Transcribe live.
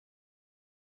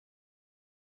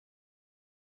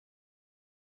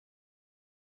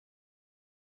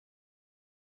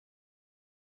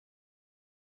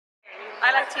I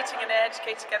like teaching in an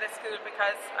Educate Together school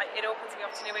because it opens me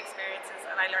up to new experiences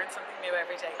and I learn something new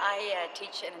every day. I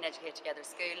teach in an Educate Together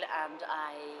school, and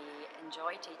I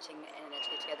enjoy teaching in an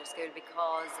Educate Together school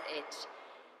because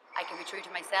I can be true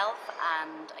to myself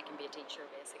and I can be a teacher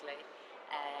basically.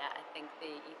 I think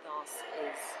the ethos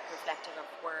is reflective of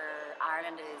where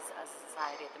Ireland is as a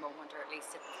society at the moment, or at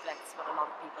least it reflects what a lot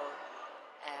of people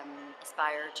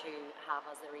aspire to have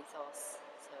as their ethos.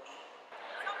 So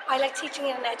I like teaching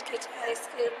in an Educate Together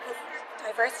school because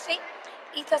diversity,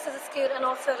 ethos of the school, and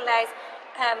also it allows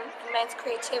immense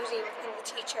creativity within the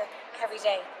teacher every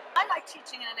day. I like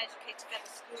teaching in an Educate Together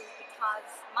school because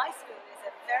my school is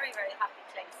a very, very happy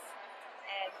place.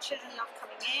 Children love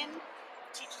coming in,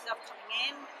 teachers love coming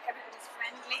in, everybody's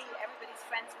friendly, everybody's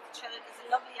friends with each other, there's a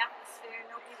lovely atmosphere,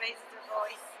 nobody raises their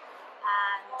voice,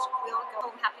 and we all go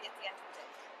home happy at the end of the day.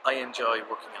 I enjoy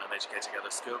working in an Educate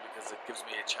Together school because it gives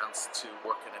me a chance to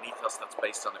work in an ethos that's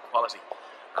based on equality,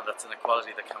 and that's an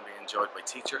equality that can be enjoyed by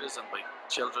teachers and by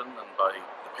children and by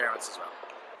the parents as well.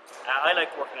 I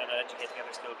like working in an Educate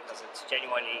Together school because it's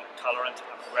genuinely tolerant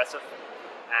and progressive.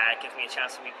 It gives me a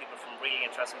chance to meet people from really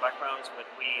interesting backgrounds with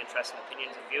really interesting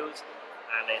opinions and views,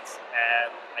 and it's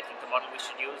I think the model we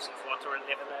should use if we want to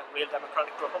live in a real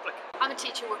democratic republic. I'm a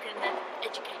teacher working in an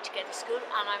Educate Together school,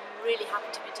 and I'm really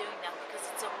happy to be doing that because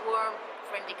it's a warm,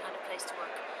 friendly kind of place to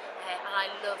work, and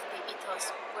I love the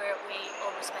ethos where we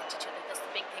all respect each other. That's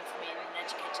the big thing for me in an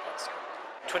Educate Together school.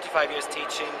 25 years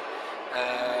teaching,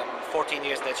 14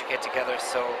 years in Educate Together,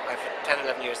 so I've 10,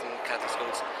 11 years in Catholic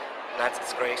schools. Lads,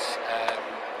 it's great,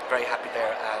 very happy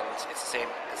there, and it's the same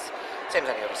as any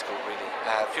other school really.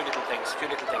 Few little things,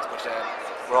 but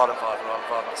we're all involved in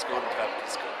the school and development of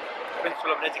the school.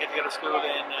 Principal of an Educate Together school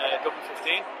in Dublin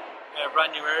 15, a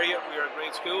brand new area. We are a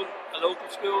great school, a local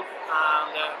school,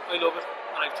 and I love it,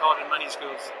 and I've taught in many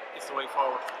schools. It's the way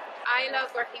forward. I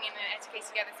love working in an Educate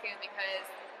Together school because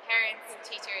parents,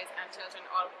 teachers and children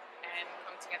all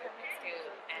come together in school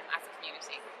as a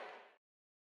community.